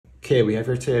Okay, we have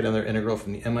here today another integral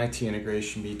from the MIT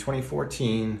Integration Bee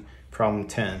 2014, problem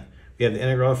 10. We have the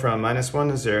integral from -1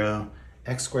 to 0,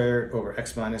 x squared over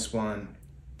x minus 1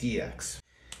 dx.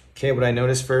 Okay, what I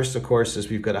noticed first, of course, is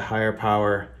we've got a higher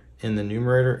power in the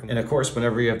numerator. And of course,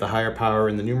 whenever you have the higher power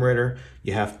in the numerator,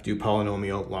 you have to do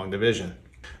polynomial long division.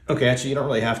 Okay, actually, you don't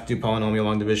really have to do polynomial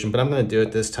long division, but I'm going to do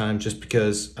it this time just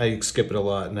because I skip it a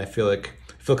lot and I feel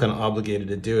kind of obligated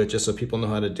to do it just so people know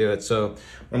how to do it. So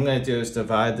what I'm going to do is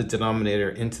divide the denominator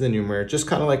into the numerator, just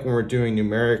kind of like when we're doing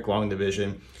numeric long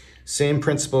division. Same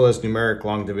principle as numeric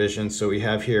long division. So we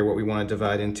have here what we want to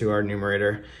divide into our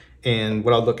numerator. And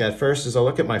what I'll look at first is I'll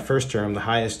look at my first term, the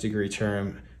highest degree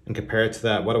term, and compare it to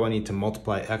that. What do I need to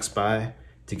multiply x by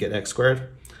to get x squared?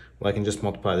 Well, I can just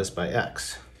multiply this by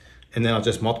x. And then I'll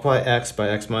just multiply x by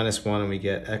x minus 1 and we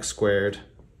get x squared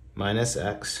minus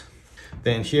x.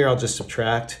 Then here I'll just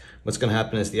subtract. What's going to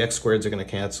happen is the x squareds are going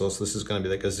to cancel, so this is going to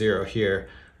be like a 0 here.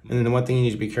 And then the one thing you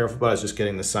need to be careful about is just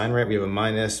getting the sign right. We have a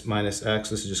minus x,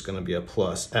 this is just going to be a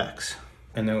plus x.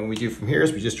 And then what we do from here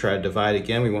is we just try to divide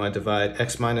again. We want to divide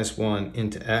x minus 1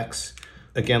 into x.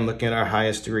 Again, looking at our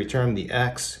highest degree term, the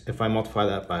x, if I multiply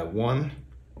that by 1,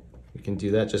 we can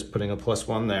do that just putting a plus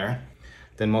 1 there.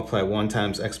 Then multiply 1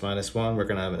 times x minus 1, we're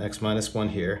going to have an x minus 1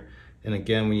 here. And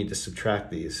again, we need to subtract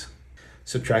these.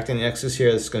 Subtracting the x's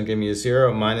here, this is going to give me a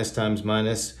 0. Minus times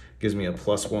minus gives me a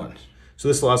plus 1. So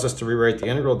this allows us to rewrite the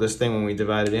integral. This thing, when we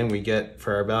divide it in, we get,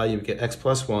 for our value, we get x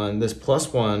plus 1. This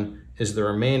plus 1 is the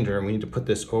remainder, and we need to put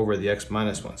this over the x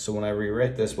minus 1. So when I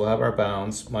rewrite this, we'll have our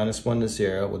bounds, -1 to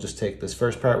 0. We'll just take this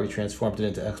first part, we transformed it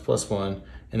into x plus 1,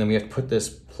 and then we have to put this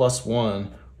plus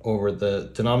 1 over the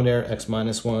denominator, x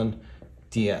minus 1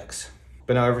 dx.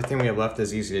 But now everything we have left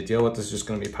is easy to deal with. This is just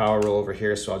going to be power rule over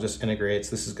here, so I'll just integrate.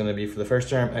 So this is going to be, for the first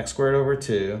term, x squared over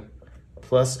 2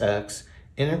 plus x.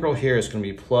 Integral here is going to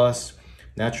be plus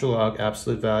natural log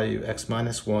absolute value x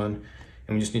minus 1,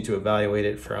 and we just need to evaluate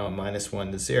it from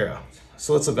 -1 to 0.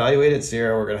 So let's evaluate at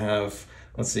 0. We're going to have,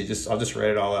 let's see, I'll just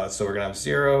write it all out. So we're going to have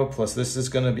 0 plus this is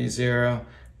going to be 0.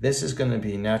 This is going to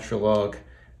be natural log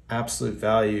absolute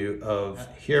value of,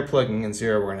 here plugging in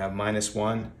 0, we're going to have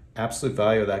 -1. Absolute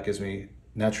value of that gives me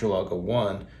natural log of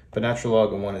 1, but natural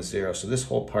log of 1 is 0, so this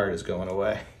whole part is going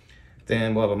away.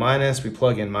 Then we'll have a minus, we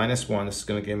plug in -1, this is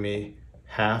going to give me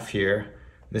half here.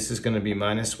 This is going to be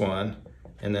 -1,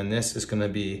 and then this is going to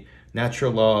be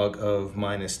natural log of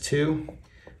 -2.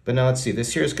 But now let's see,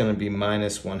 this here is going to be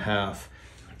 -1/2.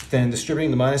 Then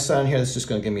distributing the minus sign here, this is just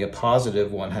going to give me a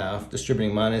positive 1/2.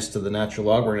 Distributing minus to the natural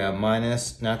log, we're going to have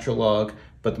minus natural log,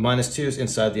 but the -2 is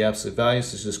inside the absolute value,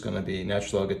 so it's just going to be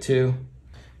natural log of 2.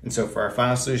 And so for our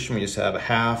final solution, we just have a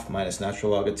half minus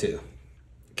natural log of 2.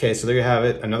 Okay, so there you have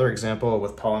it, another example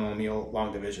with polynomial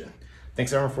long division.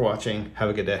 Thanks everyone for watching. Have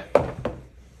a good day.